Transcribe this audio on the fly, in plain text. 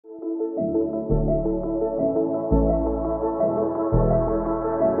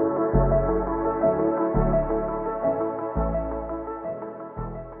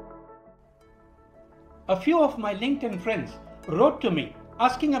few of my LinkedIn friends wrote to me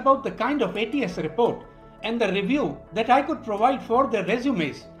asking about the kind of ATS report and the review that I could provide for their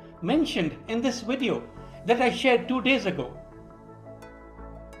resumes mentioned in this video that I shared 2 days ago.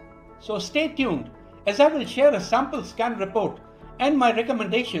 So stay tuned as I will share a sample scan report and my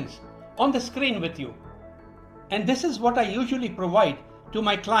recommendations on the screen with you. And this is what I usually provide to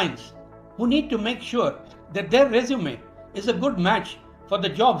my clients who need to make sure that their resume is a good match for the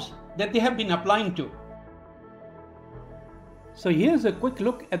jobs that they have been applying to. So here's a quick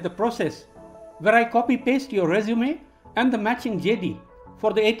look at the process where I copy paste your resume and the matching JD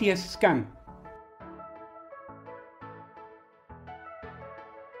for the ATS scan.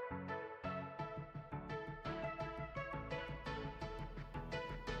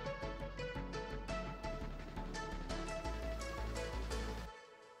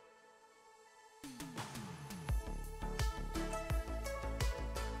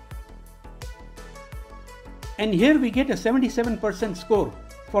 And here we get a 77% score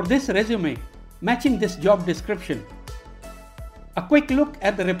for this resume matching this job description. A quick look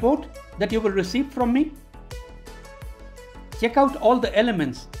at the report that you will receive from me. Check out all the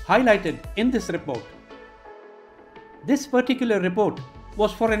elements highlighted in this report. This particular report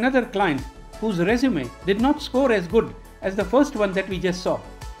was for another client whose resume did not score as good as the first one that we just saw.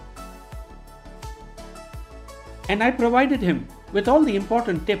 And I provided him with all the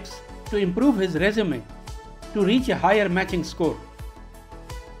important tips to improve his resume to reach a higher matching score.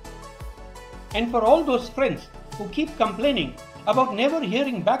 And for all those friends who keep complaining about never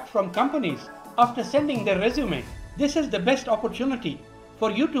hearing back from companies after sending their resume, this is the best opportunity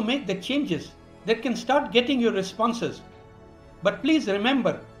for you to make the changes that can start getting you responses. But please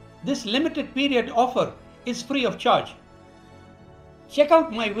remember, this limited period offer is free of charge. Check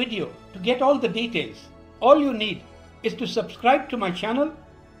out my video to get all the details. All you need is to subscribe to my channel,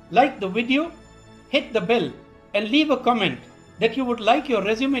 like the video, hit the bell and leave a comment that you would like your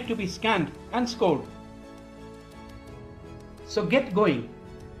resume to be scanned and scored. So get going.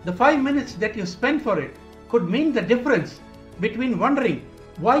 The 5 minutes that you spend for it could mean the difference between wondering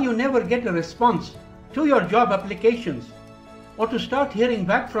why you never get a response to your job applications or to start hearing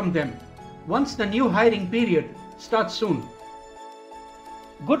back from them once the new hiring period starts soon.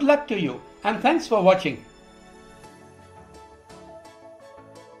 Good luck to you and thanks for watching.